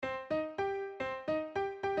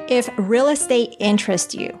If real estate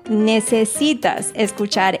interests you, necesitas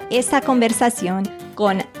escuchar esta conversación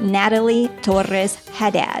con Natalie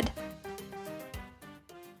Torres-Hadaad.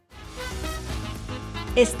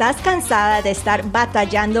 ¿Estás cansada de estar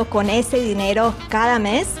batallando con ese dinero cada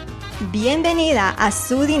mes? Bienvenida a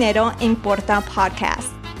Su Dinero Importa podcast,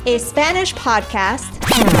 a Spanish podcast.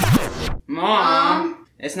 Mom,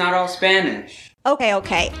 it's not all Spanish.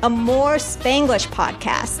 Okay, a more Spanglish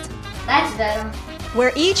podcast. That's better.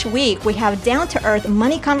 Where each week we have down-to-earth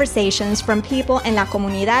money conversations from people in la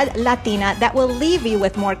comunidad latina that will leave you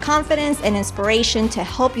with more confidence and inspiration to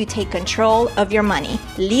help you take control of your money.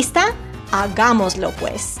 ¿Lista? Hagámoslo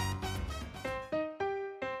pues.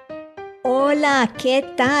 Hola, ¿qué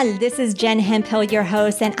tal? This is Jen Hemphill, your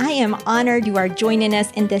host, and I am honored you are joining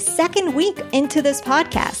us in the second week into this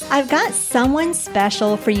podcast. I've got someone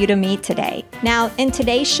special for you to meet today. Now, in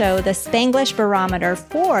today's show, the Spanglish barometer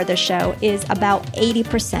for the show is about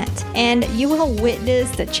 80%, and you will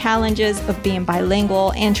witness the challenges of being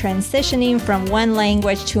bilingual and transitioning from one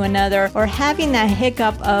language to another, or having that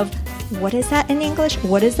hiccup of, what is that in English?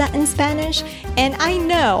 What is that in Spanish? And I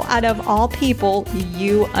know out of all people,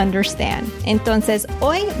 you understand. Entonces,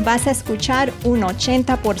 hoy vas a escuchar un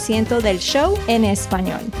 80% del show en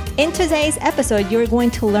español. In today's episode, you're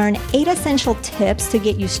going to learn 8 essential tips to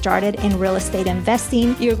get you started in real estate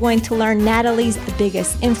investing. You're going to learn Natalie's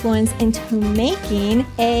biggest influence into making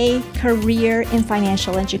a career in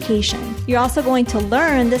financial education. You're also going to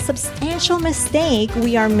learn the substantial mistake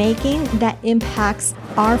we are making that impacts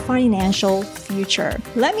our financial future.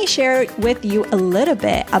 Let me share with you a little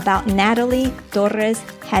bit about Natalie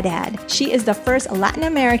Torres-Hadaad. She is the first Latin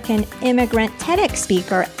American immigrant TEDx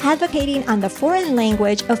speaker advocating on the foreign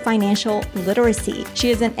language of financial literacy. She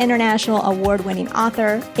is an international award-winning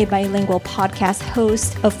author, a bilingual podcast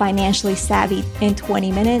host of Financially Savvy in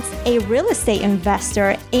 20 Minutes, a real estate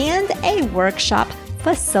investor, and a workshop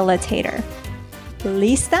facilitator.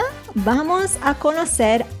 ¿Lista? Vamos a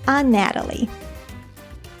conocer a Natalie.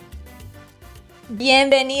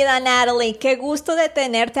 Bienvenida, Natalie. Qué gusto de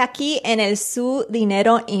tenerte aquí en el Su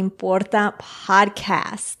Dinero Importa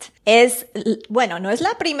podcast. No es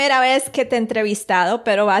la primera vez que te he entrevistado,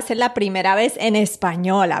 pero va a ser la primera vez en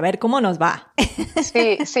español. A ver cómo nos va.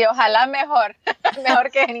 Sí, ojalá mejor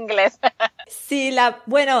que en inglés. Sí, la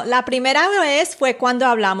primera vez fue cuando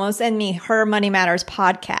hablamos en mi Her Money Matters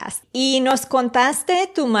podcast y nos contaste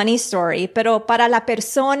tu money story, pero para la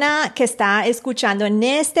persona que está escuchando en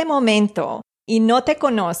este momento y no te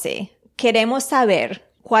conoce, queremos saber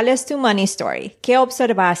cuál es tu money story, qué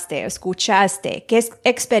observaste, escuchaste, qué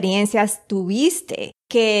experiencias tuviste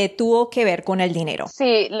que tuvo que ver con el dinero.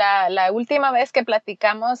 Sí, la última vez que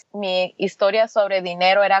platicamos, mi historia sobre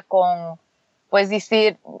dinero era con, pues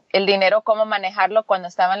decir, el dinero, cómo manejarlo cuando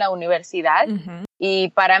estaba en la universidad. Uh-huh.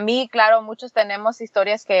 Y para mí, claro, muchos tenemos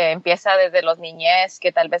historias que empieza desde los niñez,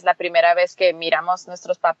 que tal vez la primera vez que miramos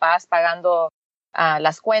nuestros papás pagando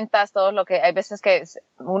las cuentas, todo lo que hay veces que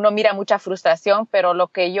uno mira mucha frustración, pero lo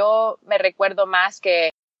que yo me recuerdo más que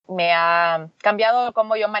me ha cambiado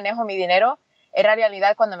cómo yo manejo mi dinero era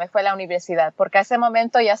realidad cuando me fue a la universidad, porque a ese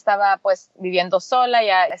momento ya estaba pues viviendo sola,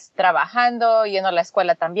 ya trabajando, yendo a la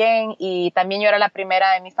escuela también, y también yo era la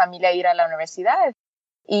primera de mi familia a ir a la universidad.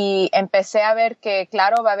 Y empecé a ver que,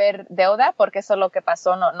 claro, va a haber deuda, porque eso es lo que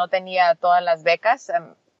pasó, no tenía todas las becas.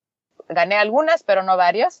 Gané algunas, pero no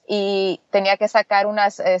varios, y tenía que sacar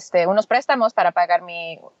unos préstamos para pagar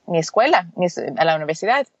mi escuela, a la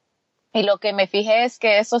universidad. Y lo que me fijé es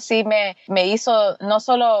que eso sí me hizo no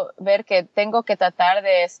solo ver que tengo que tratar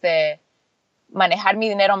de manejar mi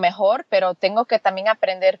dinero mejor, pero tengo que también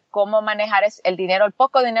aprender cómo manejar el dinero, el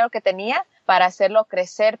poco dinero que tenía, para hacerlo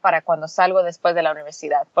crecer para cuando salgo después de la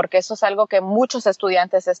universidad. Porque eso es algo que muchos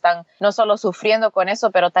estudiantes están no solo sufriendo con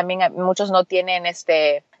eso, pero también muchos no tienen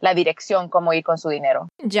la dirección cómo ir con su dinero.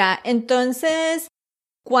 Ya, entonces,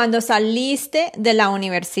 cuando saliste de la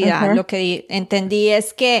universidad, uh-huh, lo que entendí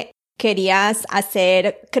es que querías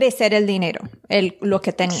hacer crecer el dinero, lo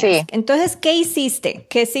que tenías. Sí. Entonces, ¿qué hiciste?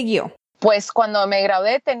 ¿Qué siguió? Pues cuando me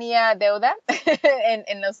gradué tenía deuda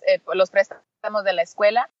en los préstamos de la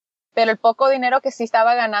escuela, pero el poco dinero que sí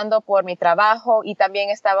estaba ganando por mi trabajo y también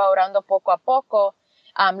estaba ahorrando poco a poco,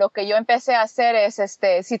 lo que yo empecé a hacer es,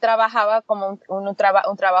 sí trabajaba como un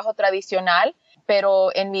trabajo tradicional,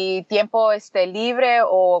 pero en mi tiempo libre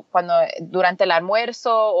o durante el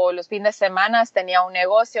almuerzo o los fines de semana tenía un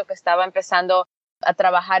negocio que estaba empezando a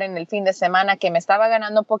trabajar en el fin de semana, que me estaba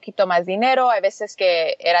ganando un poquito más dinero, a veces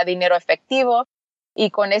que era dinero efectivo, Y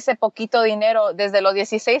con ese poquito dinero, desde los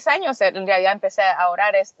 16 años, en realidad empecé a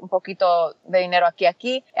ahorrar un poquito de dinero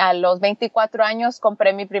aquí. A los 24 años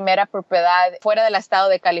compré mi primera propiedad fuera del estado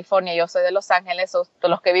de California. Yo soy de Los Ángeles.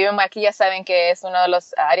 Los que viven aquí ya saben que es una de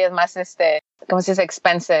las áreas más, ¿cómo se dice?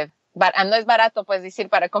 Expensive. No es barato, pues decir,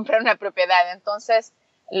 para comprar una propiedad. Entonces,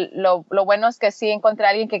 lo bueno es que sí encontré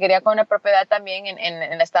a alguien que quería con una propiedad también en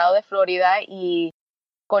el estado de Florida, y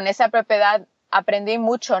con esa propiedad aprendí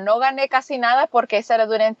mucho. No gané casi nada porque ese era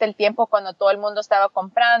durante el tiempo cuando todo el mundo estaba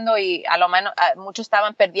comprando y a lo menos muchos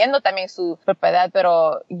estaban perdiendo también su propiedad,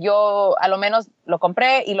 pero yo a lo menos lo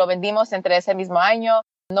compré y lo vendimos entre ese mismo año.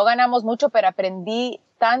 No ganamos mucho, pero aprendí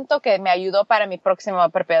tanto que me ayudó para mi próxima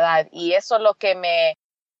propiedad, y eso es lo que me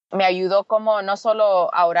ayudó como no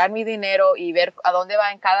solo a ahorrar mi dinero y ver a dónde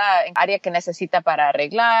va en cada área que necesita para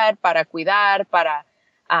arreglar, para cuidar, para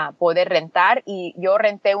poder rentar. Y yo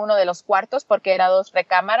renté uno de los cuartos porque era 2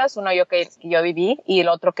 recámaras, uno que yo viví y el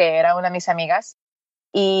otro que era una de mis amigas.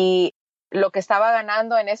 Y lo que estaba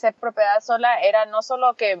ganando en esa propiedad sola era no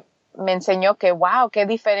solo que me enseñó que wow, qué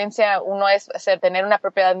diferencia uno es tener una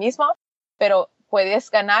propiedad mismo, pero puedes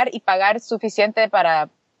ganar y pagar suficiente para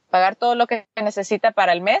pagar todo lo que necesita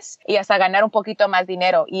para el mes y hasta ganar un poquito más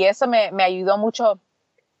dinero. Y eso me ayudó mucho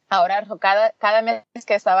a ahorrar. Cada mes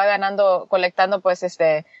que estaba ganando, colectando, pues,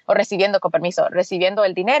 o recibiendo, con permiso, recibiendo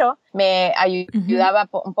el dinero, me ayudaba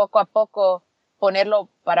un poco a poco ponerlo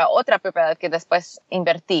para otra propiedad que después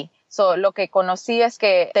invertí. Lo que conocí es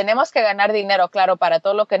que tenemos que ganar dinero, claro, para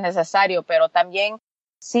todo lo que es necesario, pero también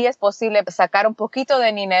sí es posible sacar un poquito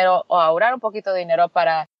de dinero o ahorrar un poquito de dinero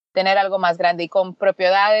para tener algo más grande. Y con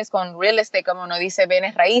propiedades, con real estate, como uno dice,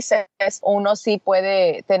 bienes raíces, uno sí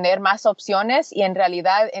puede tener más opciones, y en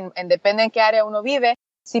realidad, depende en qué área uno vive,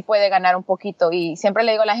 sí puede ganar un poquito. Y siempre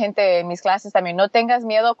le digo a la gente en mis clases también, no tengas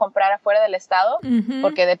miedo a comprar afuera del estado,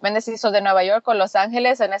 porque depende si sos de Nueva York o Los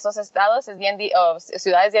Ángeles, en esos estados es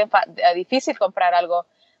ciudades bien difícil comprar algo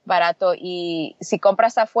barato, y si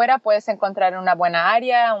compras afuera puedes encontrar una buena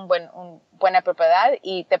área, buena propiedad,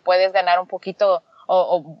 y te puedes ganar un poquito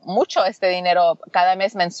o mucho dinero cada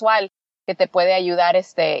mes mensual que te puede ayudar.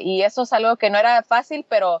 Y eso es algo que no era fácil,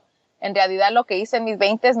 pero en realidad lo que hice en mis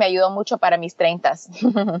 20s me ayudó mucho para mis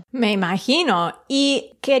 30s. Me imagino.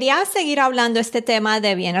 Y quería seguir hablando este tema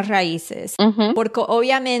de bienes raíces, porque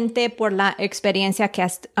obviamente por la experiencia que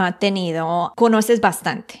has tenido, conoces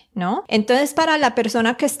bastante, ¿no? Entonces, para la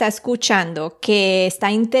persona que está escuchando, que está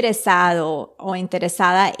interesado o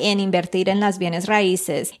interesada en invertir en las bienes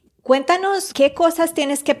raíces, cuéntanos qué cosas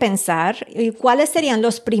tienes que pensar y cuáles serían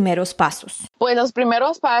los primeros pasos. Pues los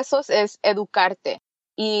primeros pasos es educarte.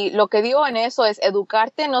 Y lo que digo en eso es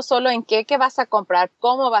educarte no solo en qué vas a comprar,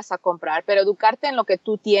 cómo vas a comprar, pero educarte en lo que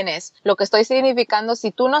tú tienes. Lo que estoy significando,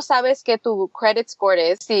 si tú no sabes qué tu credit score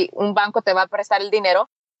es, si un banco te va a prestar el dinero,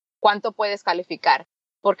 ¿cuánto puedes calificar?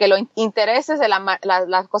 Porque los intereses es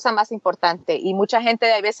la cosa más importante. Y mucha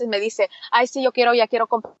gente a veces me dice, ay, sí, ya quiero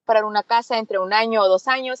comprar una casa entre 1 año o 2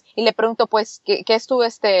 años. Y le pregunto, pues, ¿qué es tu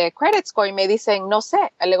credit score? Y me dicen, no sé.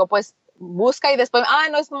 Le digo, pues, busca, y después,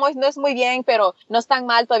 no es muy bien, pero no es tan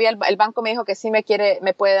mal todavía. El banco me dijo que sí me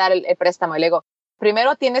puede dar el préstamo. Y le digo,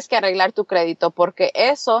 primero tienes que arreglar tu crédito, porque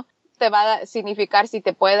eso te va a significar si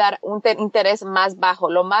te puede dar un interés más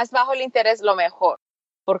bajo. Lo más bajo el interés, lo mejor.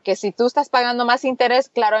 Porque si tú estás pagando más interés,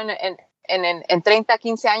 claro, en 30,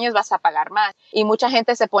 15 años vas a pagar más. Y mucha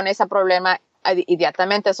gente se pone ese problema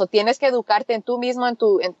inmediatamente. Eso tienes que educarte en tú mismo, en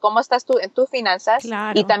cómo estás tú, en tus finanzas.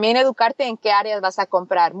 Claro. Y también educarte en qué áreas vas a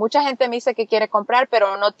comprar. Mucha gente me dice que quiere comprar,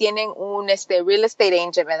 pero no tienen un real estate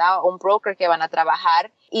agent, ¿verdad? Un broker que van a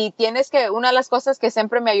trabajar. Y una de las cosas que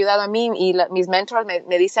siempre me ha ayudado a mí, y mis mentors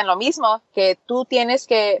me dicen lo mismo, que tú tienes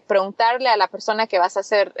que preguntarle a la persona que vas a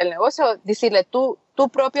hacer el negocio, decirle tú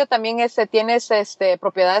propio también tienes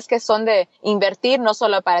propiedades que son de invertir, no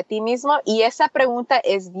solo para ti mismo. Y esa pregunta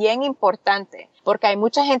es bien importante, porque hay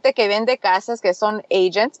mucha gente que vende casas que son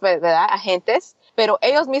agents, ¿verdad? Agentes, pero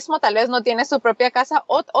ellos mismos tal vez no tienen su propia casa,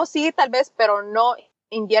 o sí, tal vez, pero no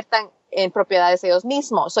inviertan en propiedades ellos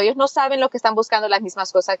mismos. Ellos no saben lo que están buscando, las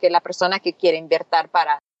mismas cosas que la persona que quiere invertir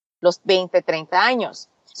para los 20, 30 años.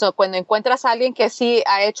 Cuando encuentras a alguien que sí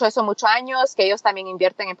ha hecho eso muchos años, que ellos también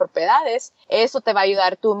invierten en propiedades, eso te va a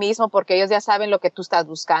ayudar tú mismo, porque ellos ya saben lo que tú estás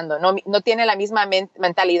buscando. No tiene la misma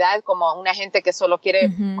mentalidad como una gente que solo quiere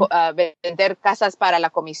vender casas para la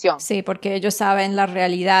comisión. Sí, porque ellos saben la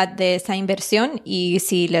realidad de esa inversión y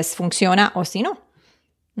si les funciona o si no,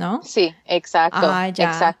 ¿no? Sí, exacto.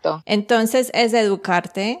 Exacto. Entonces es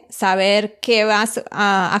educarte, saber qué vas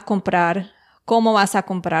a comprar, cómo vas a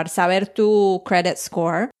comprar, saber tu credit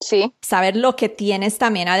score, Sí. saber lo que tienes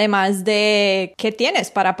también, además de qué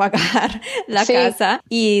tienes para pagar la casa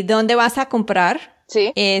y dónde vas a comprar.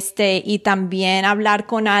 Sí. Y también hablar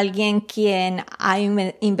con alguien quien ha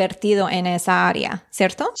invertido en esa área,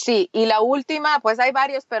 ¿cierto? Sí, y la última, pues hay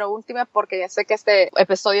varios, pero última porque ya sé que este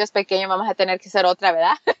episodio es pequeño, vamos a tener que hacer otra,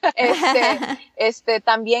 ¿verdad?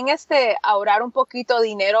 También ahorrar un poquito de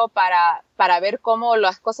dinero para ver cómo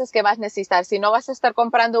las cosas que vas a necesitar. Si no vas a estar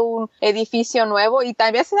comprando un edificio nuevo, y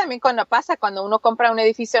también cuando uno compra un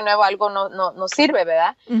edificio nuevo, algo no sirve,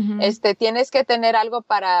 ¿verdad? Uh-huh. Tienes que tener algo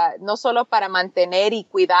no solo para mantener y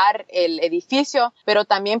cuidar el edificio, pero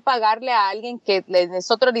también pagarle a alguien que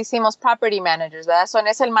nosotros decimos property managers, ¿verdad?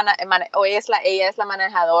 Ella es la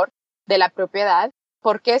manejador de la propiedad.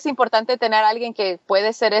 ¿Por qué es importante tener a alguien que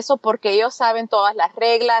puede ser eso? Porque ellos saben todas las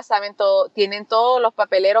reglas, saben todo, tienen todos los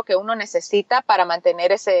papeleros que uno necesita para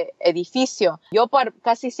mantener ese edificio. Yo por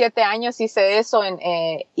casi 7 años hice eso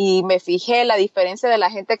y me fijé la diferencia de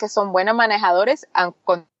la gente que son buenos manejadores al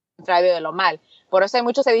contrario de lo mal. Por eso hay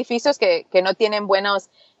muchos edificios que no tienen buenos,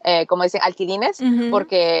 como dicen, alquilines, uh-huh.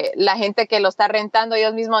 porque la gente que lo está rentando,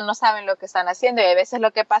 ellos mismos no saben lo que están haciendo. Y a veces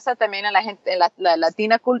lo que pasa también a la gente, en la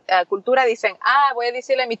latina cultura, dicen, voy a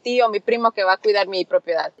decirle a mi tío o mi primo que va a cuidar mi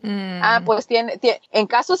propiedad. Pues en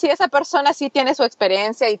caso si esa persona sí tiene su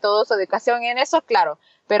experiencia y toda su educación en eso, claro.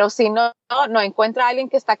 Pero si no encuentra a alguien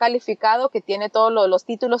que está calificado, que tiene todos los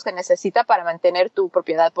títulos que necesita para mantener tu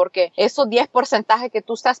propiedad, porque esos 10% que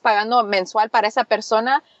tú estás pagando mensual para esa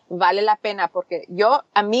persona vale la pena, porque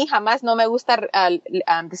a mí jamás no me gusta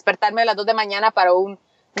despertarme a las 2 de mañana para un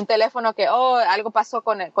teléfono que, algo pasó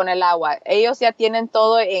con el agua. Ellos ya tienen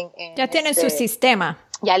todo ya tienen su sistema.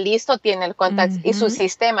 Ya listo, tiene el contacto uh-huh. y su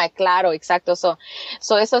sistema, claro, exacto. So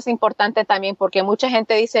eso es importante también porque mucha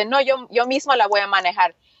gente dice, no, yo mismo la voy a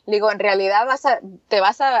manejar. Le digo, en realidad te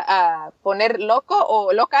vas a poner loco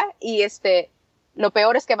o loca y lo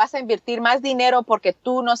peor es que vas a invertir más dinero porque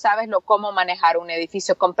tú no sabes cómo manejar un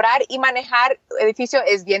edificio. Comprar y manejar edificio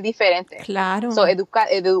es bien diferente. Claro. So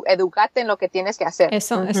educate en lo que tienes que hacer.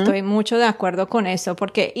 Eso, uh-huh. Estoy mucho de acuerdo con eso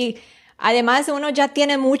porque además, uno ya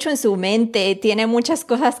tiene mucho en su mente, tiene muchas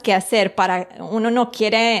cosas que hacer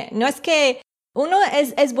no es que uno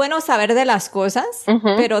es bueno saber de las cosas,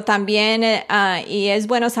 uh-huh. pero también, y es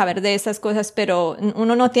bueno saber de esas cosas, pero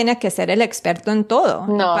uno no tiene que ser el experto en todo.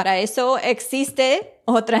 No. Para eso existe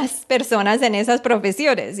otras personas en esas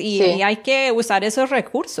profesiones y hay que usar esos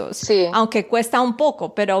recursos, sí. aunque cuesta un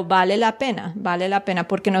poco, pero vale la pena,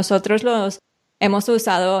 porque nosotros hemos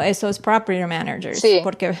usado esos property managers,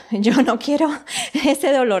 porque yo no quiero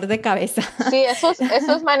ese dolor de cabeza. Sí,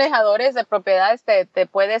 esos manejadores de propiedades te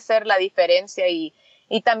puede ser la diferencia y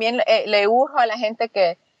también le urjo a la gente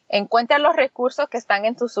que encuentre los recursos que están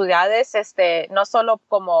en tus ciudades, no solo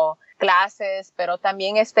como clases, pero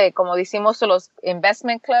también como decimos los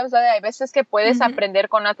investment clubs, ¿verdad? Hay veces que puedes uh-huh. aprender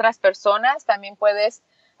con otras personas, también puedes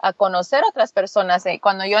a conocer otras personas.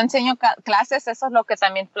 Cuando yo enseño clases, eso es lo que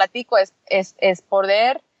también platico, es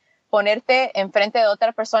poder ponerte enfrente de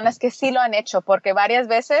otras personas que sí lo han hecho, porque varias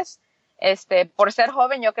veces, por ser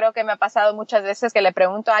joven, yo creo que me ha pasado muchas veces que le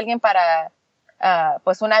pregunto a alguien para,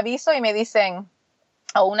 pues un aviso y me dicen,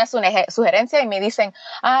 o una sugerencia y me dicen,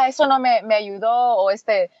 eso no me ayudó, o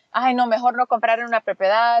no, mejor no comprar en una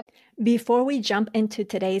propiedad. Before we jump into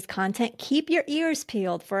today's content, keep your ears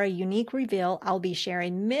peeled for a unique reveal I'll be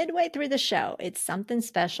sharing midway through the show. It's something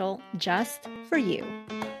special just for you.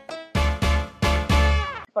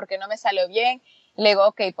 Porque no me salió bien. Le digo,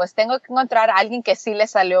 okay, pues tengo que encontrar a alguien que sí le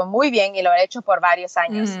salió muy bien y lo ha hecho por varios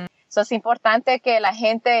años. Mm. So, es importante que la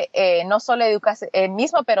gente no solo educa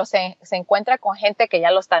mismo, pero se encuentra con gente que ya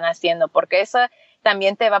lo están haciendo, porque eso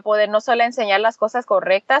también te va a poder no solo enseñar las cosas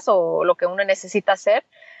correctas o lo que uno necesita hacer,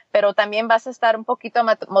 pero también vas a estar un poquito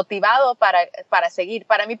motivado para seguir.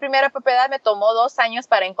 Para mi primera propiedad me tomó 2 años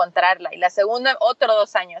para encontrarla y la segunda otros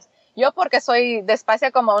 2 años. Yo porque soy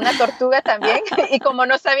despacia como una tortuga también y como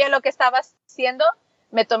no sabía lo que estaba haciendo,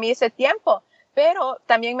 me tomé ese tiempo. Pero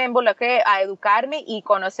también me involucré a educarme y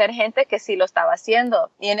conocer gente que sí lo estaba haciendo.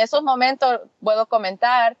 Y en esos momentos puedo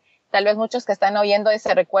comentar, tal vez muchos que están oyendo y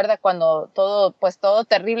se recuerda cuando todo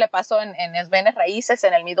terrible pasó en las bienes raíces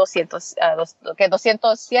en el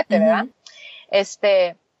 207, uh-huh. ¿verdad?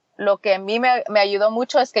 Lo que a mí me ayudó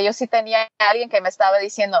mucho es que yo sí tenía a alguien que me estaba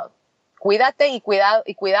diciendo, cuídate y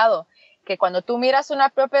cuidado. Que cuando tú miras una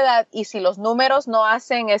propiedad y si los números no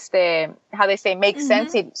hacen how they say make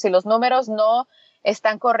sense, si los números no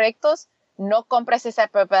están correctos, no compres esa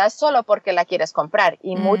propiedad solo porque la quieres comprar.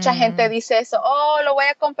 Y mucha gente dice eso, oh, lo voy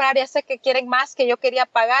a comprar, ya sé que quieren más que yo quería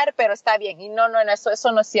pagar, pero está bien. Y no,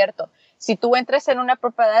 eso no es cierto. Si tú entras en una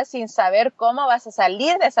propiedad sin saber cómo vas a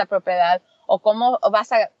salir de esa propiedad o cómo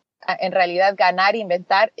vas a en realidad ganar,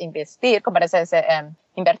 invertir, con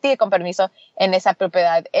permiso, en esa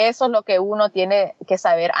propiedad. Eso es lo que uno tiene que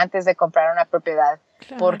saber antes de comprar una propiedad.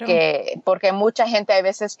 Claro. Porque mucha gente hay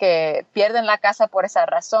veces que pierden la casa por esa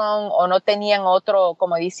razón o no tenían otro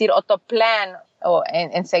plan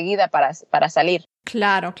enseguida para salir.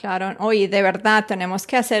 Claro. Oye, de verdad, tenemos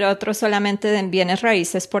que hacer otro solamente de bienes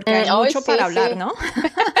raíces porque hay mucho para hablar, ¿no?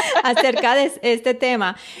 Acerca de este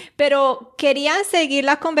tema. Pero quería seguir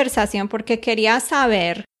la conversación porque quería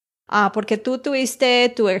saber, porque tú tuviste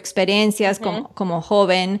tus experiencias como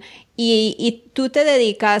joven y tú te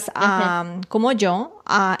dedicas como yo,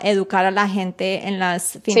 a educar a la gente en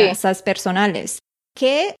las finanzas personales.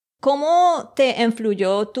 ¿Cómo te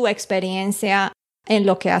influyó tu experiencia en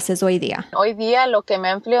lo que haces hoy día? Hoy día lo que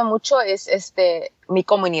me influyó mucho es mi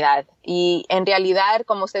comunidad. Y en realidad,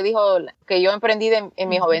 como usted dijo, que yo emprendí en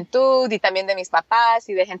mi juventud y también de mis papás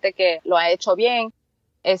y de gente que lo ha hecho bien.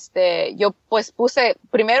 Yo pues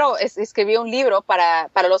primero escribí un libro para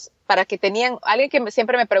que tenían, alguien que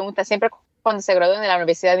siempre me pregunta, siempre cuando se gradúan de la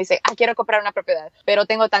universidad dice, quiero comprar una propiedad, pero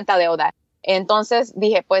tengo tanta deuda. Entonces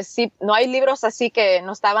dije, pues sí, no hay libros así que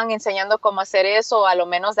nos estaban enseñando cómo hacer eso, o a lo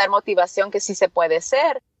menos dar motivación que sí se puede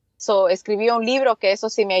hacer. Escribí un libro que eso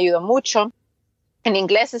sí me ayudó mucho. En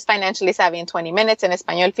inglés es Financially Savvy in 20 Minutes, en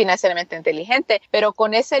español Financieramente Inteligente, pero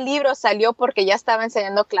con ese libro salió porque ya estaba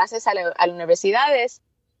enseñando clases a las universidades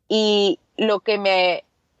y lo que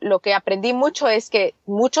aprendí mucho es que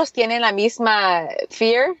muchos tienen la misma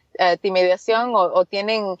timidación o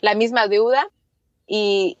tienen la misma deuda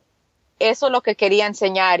y eso es lo que quería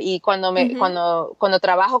enseñar. Y cuando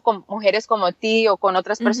trabajo con mujeres como ti o con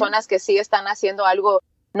otras personas que sí están haciendo algo,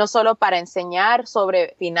 no solo para enseñar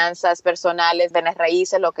sobre finanzas personales, bienes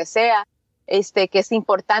raíces, lo que sea, que es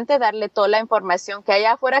importante darle toda la información que hay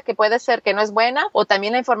afuera que puede ser que no es buena o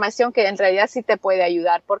también la información que en realidad sí te puede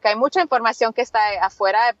ayudar. Porque hay mucha información que está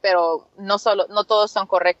afuera, pero no todos son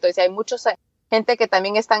correctos. Y hay mucha gente que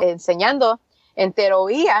también están enseñando en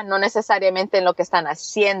teoría, no necesariamente en lo que están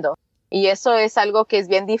haciendo. Y eso es algo que es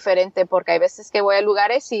bien diferente porque hay veces que voy a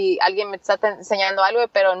lugares y alguien me está enseñando algo,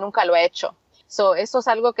 pero nunca lo he hecho. Eso es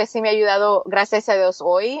algo que sí me ha ayudado, gracias a Dios,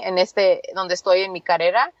 hoy, donde estoy en mi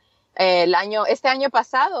carrera. Este año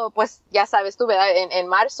pasado, pues ya sabes tú, ¿verdad? En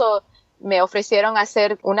marzo me ofrecieron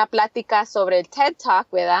hacer una plática sobre el TED Talk,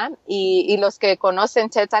 ¿verdad? Y los que conocen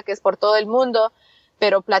TED Talk es por todo el mundo,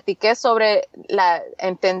 pero platiqué sobre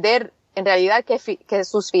entender en realidad que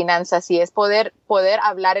sus finanzas y es poder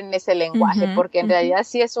hablar en ese lenguaje, porque en realidad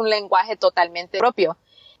sí es un lenguaje totalmente propio.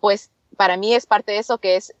 Pues para mí es parte de eso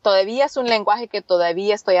todavía es un lenguaje que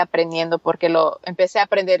todavía estoy aprendiendo porque lo empecé a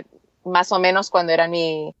aprender más o menos cuando era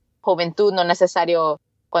mi juventud, no necesario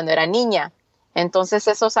cuando era niña. Entonces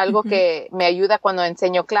eso es algo que me ayuda cuando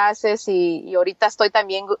enseño clases y ahorita estoy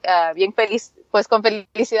también bien feliz, pues con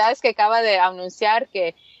felicidades que acaba de anunciar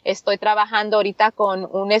que estoy trabajando ahorita con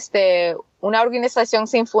una organización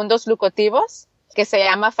sin fondos lucrativos que se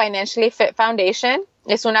llama Financially Fit Foundation.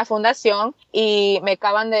 Es una fundación y me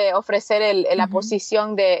acaban de ofrecer la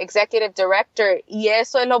posición de Executive Director y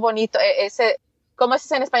eso es lo bonito, ¿cómo se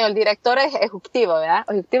dice en español? Directora ejecutivo, ¿verdad?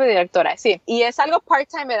 Ejecutivo y directora, sí. Y es algo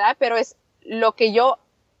part-time, ¿verdad? Pero es lo que yo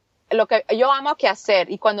amo que hacer.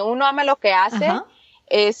 Y cuando uno ama lo que hace,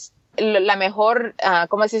 es la mejor,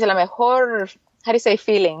 ¿cómo se dice? La mejor, how do you say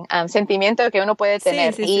feeling? Sentimiento que uno puede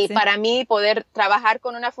tener. Sí. Para mí, poder trabajar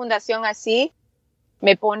con una fundación así,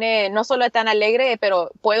 me pone no solo tan alegre, pero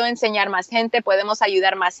puedo enseñar más gente, podemos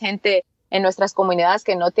ayudar más gente en nuestras comunidades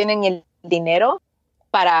que no tienen el dinero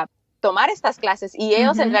para tomar estas clases y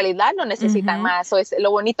ellos en realidad lo necesitan más. Es lo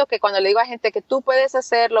bonito que cuando le digo a gente que tú puedes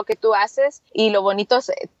hacer lo que tú haces y lo bonito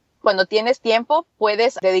es cuando tienes tiempo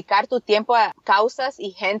puedes dedicar tu tiempo a causas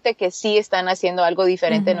y gente que sí están haciendo algo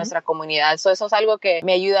diferente en nuestra comunidad. Eso es algo que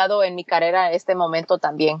me ha ayudado en mi carrera en este momento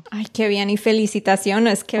también. Ay, qué bien y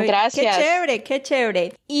felicitaciones. Gracias. Qué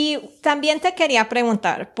chévere. Y también te quería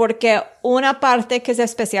preguntar, porque una parte que es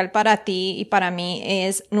especial para ti y para mí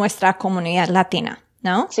es nuestra comunidad latina,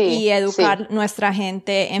 ¿no? Sí. Y educar nuestra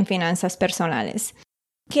gente en finanzas personales.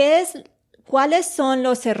 ¿Cuáles son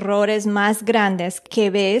los errores más grandes que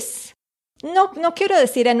ves? No quiero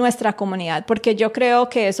decir en nuestra comunidad, porque yo creo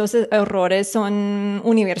que esos errores son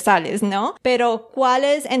universales, ¿no? Pero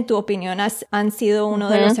 ¿cuáles, en tu opinión, han sido uno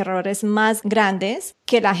de los errores más grandes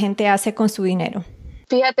que la gente hace con su dinero?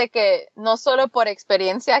 Fíjate que no solo por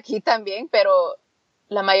experiencia aquí también, pero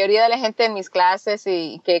la mayoría de la gente en mis clases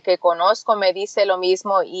y que conozco me dice lo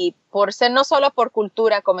mismo, y por ser, no solo por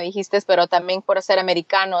cultura, como dijiste, pero también por ser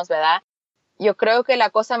americanos, ¿verdad? Yo creo que la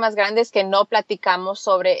cosa más grande es que no platicamos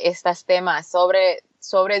sobre estos temas,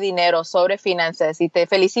 sobre dinero, sobre finanzas. Y te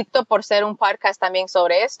felicito por ser un podcast también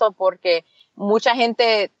sobre esto, porque mucha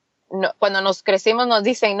gente, cuando nos crecimos, nos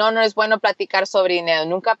dicen, no es bueno platicar sobre dinero.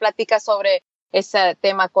 Nunca platicas sobre ese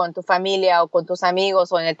tema con tu familia o con tus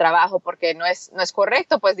amigos o en el trabajo, porque no es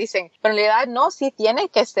correcto, pues dicen. Pero en realidad no, sí tiene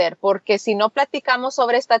que ser, porque si no platicamos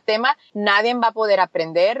sobre este tema, nadie va a poder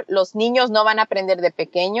aprender. Los niños no van a aprender de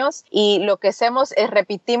pequeños, y lo que hacemos es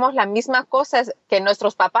repetimos las mismas cosas que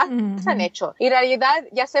nuestros papás han hecho. Y en realidad,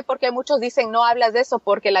 ya sé por qué muchos dicen no hablas de eso,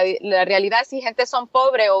 porque la realidad, si gente son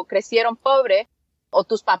pobre o crecieron pobre, o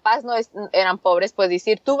tus papás no eran pobres, pues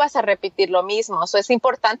decir, tú vas a repetir lo mismo. Es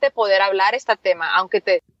importante poder hablar este tema, aunque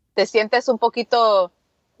te sientes un poquito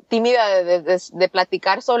tímida de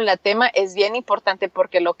platicar sobre el tema, es bien importante,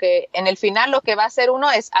 porque en el final lo que va a hacer uno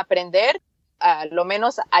es aprender, lo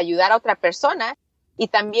menos ayudar a otra persona, y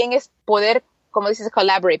también es poder, como dices,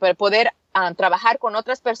 collaborate, poder trabajar con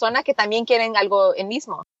otras personas que también quieren algo el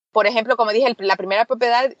mismo. Por ejemplo, como dije, la primera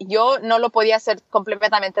propiedad, yo no lo podía hacer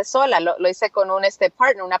completamente sola. Lo hice con un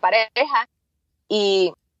partner, una pareja,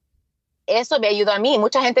 y eso me ayudó a mí.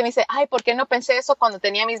 Mucha gente me dice, ay, ¿por qué no pensé eso cuando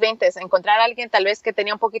tenía mis 20? Encontrar a alguien tal vez que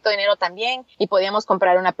tenía un poquito de dinero también y podíamos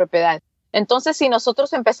comprar una propiedad. Entonces, si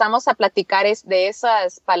nosotros empezamos a platicar de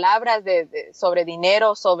esas palabras sobre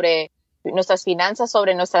dinero, sobre nuestras finanzas,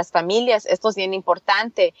 sobre nuestras familias, esto es bien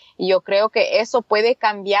importante, y yo creo que eso puede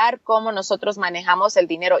cambiar cómo nosotros manejamos el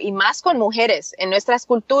dinero, y más con mujeres. En nuestras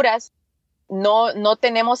culturas no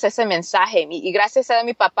tenemos ese mensaje, y gracias a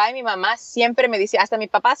mi papá y mi mamá siempre me decía, hasta mi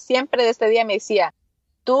papá siempre de este día me decía,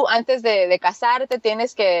 tú antes de casarte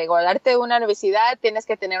tienes que guardarte una universidad, tienes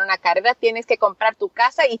que tener una carrera, tienes que comprar tu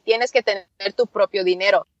casa y tienes que tener tu propio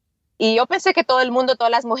dinero. Y yo pensé que todo el mundo, todas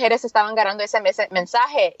las mujeres estaban ganando ese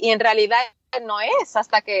mensaje, y en realidad no es.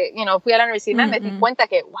 Hasta que, fui a la universidad, me di cuenta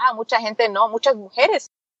que, wow, muchas mujeres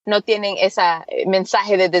no tienen ese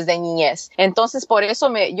mensaje desde niñez. Entonces, por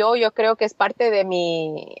eso yo creo que es parte de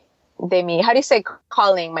mi, how do you say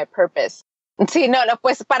calling, my purpose? Sí,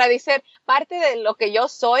 pues para decir, parte de lo que yo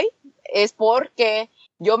soy es porque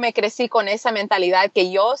yo me crecí con esa mentalidad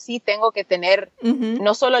que yo sí tengo que tener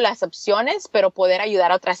no solo las opciones, pero poder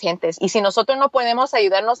ayudar a otras gentes. Y si nosotros no podemos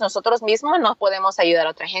ayudarnos nosotros mismos, no podemos ayudar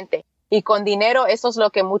a otra gente. Y con dinero, eso es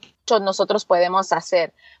lo que muchos nosotros podemos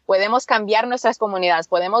hacer. Podemos cambiar nuestras comunidades,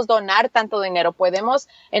 podemos donar tanto dinero, podemos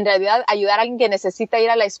en realidad ayudar a alguien que necesita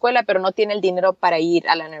ir a la escuela, pero no tiene el dinero para ir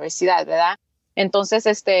a la universidad, ¿verdad? Entonces,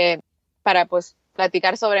 para pues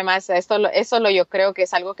platicar sobre más, yo creo que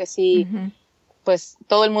es algo que sí, pues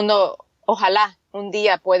todo el mundo, ojalá un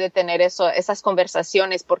día puede tener esas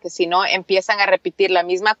conversaciones, porque si no empiezan a repetir las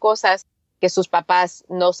mismas cosas que sus papás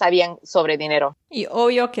no sabían sobre dinero. Y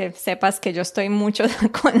obvio que sepas que yo estoy mucho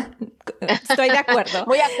estoy de acuerdo.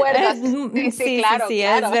 Muy de acuerdo. Sí, claro.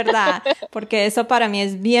 Es verdad, porque eso para mí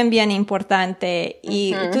es bien, bien importante.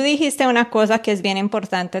 Y tú dijiste una cosa que es bien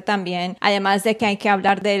importante también, además de que hay que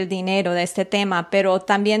hablar del dinero, de este tema, pero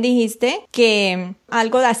también dijiste que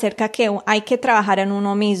algo de acerca que hay que trabajar en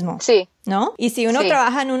uno mismo. Sí. ¿No? Y si uno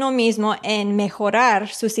trabaja en uno mismo en mejorar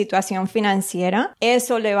su situación financiera,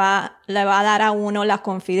 eso le va a dar a uno la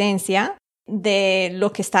confidencia de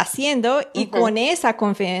lo que está haciendo, y con esa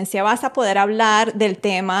confidencia vas a poder hablar del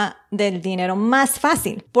tema del dinero más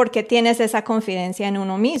fácil, porque tienes esa confidencia en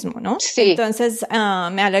uno mismo, ¿no? Sí. Entonces,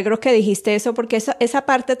 me alegro que dijiste eso, porque esa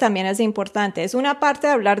parte también es importante. Es una parte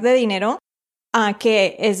de hablar de dinero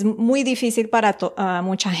que es muy difícil para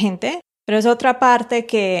mucha gente, pero es otra parte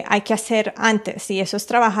que hay que hacer antes, y eso es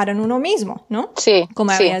trabajar en uno mismo, ¿no? Sí.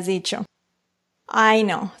 Como habías dicho. Ay,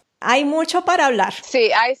 no. Hay mucho para hablar.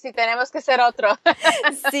 Sí, tenemos que hacer otro.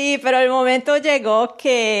 Sí, pero el momento llegó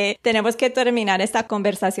que tenemos que terminar esta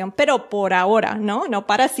conversación, pero por ahora, ¿no? No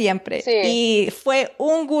para siempre. Sí. Y fue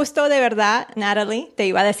un gusto de verdad, Natalie, te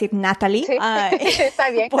iba a decir Natalie, sí.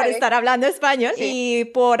 Está bien, por estar hablando español, y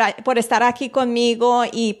por estar aquí conmigo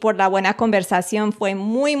y por la buena conversación. Fue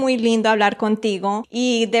muy, muy lindo hablar contigo,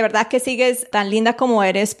 y de verdad que sigues tan linda como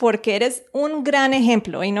eres, porque eres un gran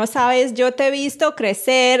ejemplo. Y no sabes, yo te he visto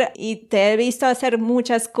crecer y te he visto hacer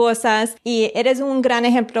muchas cosas, y eres un gran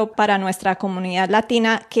ejemplo para nuestra comunidad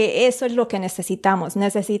latina, que eso es lo que necesitamos.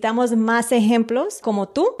 Necesitamos más ejemplos como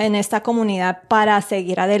tú en esta comunidad para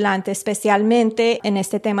seguir adelante, especialmente en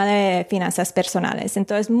este tema de finanzas personales.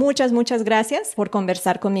 Entonces, muchas, muchas gracias por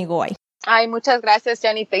conversar conmigo hoy. Ay, muchas gracias,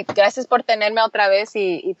 Jenny. Gracias por tenerme otra vez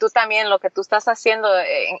y tú también, lo que tú estás haciendo,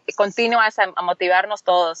 continúas a motivarnos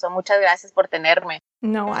todos. So, muchas gracias por tenerme.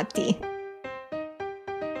 No, a ti.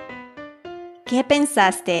 ¿Qué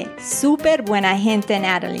pensaste? Súper buena gente,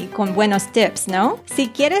 Natalie, con buenos tips, ¿no? Si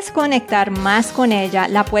quieres conectar más con ella,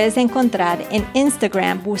 la puedes encontrar en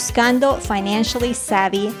Instagram buscando Financially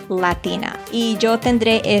Savvy Latina. Y yo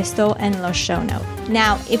tendré esto en los show notes.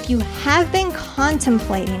 Now, if you have been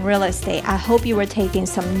contemplating real estate, I hope you were taking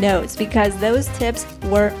some notes because those tips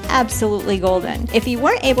were absolutely golden. If you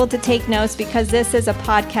weren't able to take notes because this is a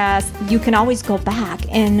podcast, you can always go back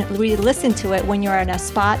and re-listen to it when you're in a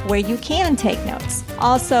spot where you can take notes.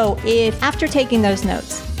 Also, if after taking those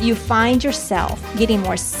notes, you find yourself getting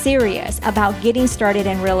more serious about getting started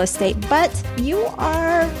in real estate, but you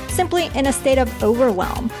are simply in a state of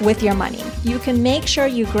overwhelm with your money, you can make sure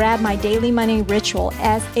you grab my daily money ritual,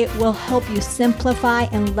 as it will help you simplify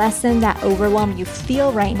and lessen that overwhelm you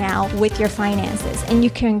feel right now with your finances. And you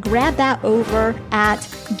can grab that over at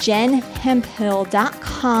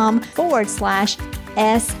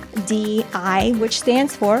jenhemphill.com/SDI, which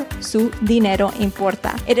stands for Su Dinero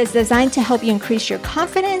Importa. It is designed to help you increase your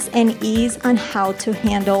confidence and ease on how to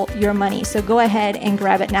handle your money. So go ahead and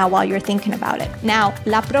grab it now while you're thinking about it. Now,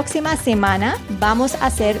 la próxima semana vamos a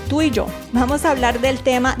hacer tú y yo. Vamos a hablar del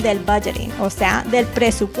tema del budgeting, o sea, del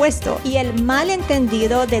presupuesto y el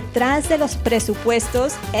malentendido detrás de los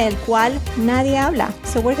presupuestos, el cual nadie habla.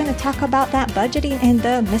 So we're going to talk about that budgeting and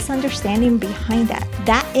the misunderstanding behind that.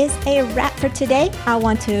 That is a wrap for today. I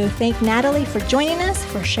want to thank Natalie for joining us,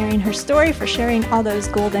 for sharing her story, for sharing all those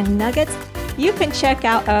golden nuggets. You can check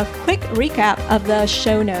out a quick recap of the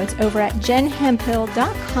show notes over at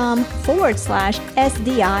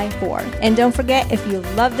jenhemphill.com/SDI4. And don't forget, if you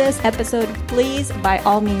love this episode, please, by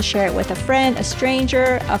all means, share it with a friend, a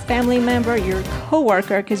stranger, a family member, your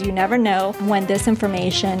coworker, because you never know when this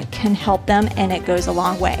information can help them and it goes a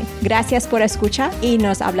long way. Gracias por escuchar y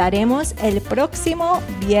nos hablaremos el próximo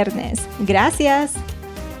viernes. Gracias.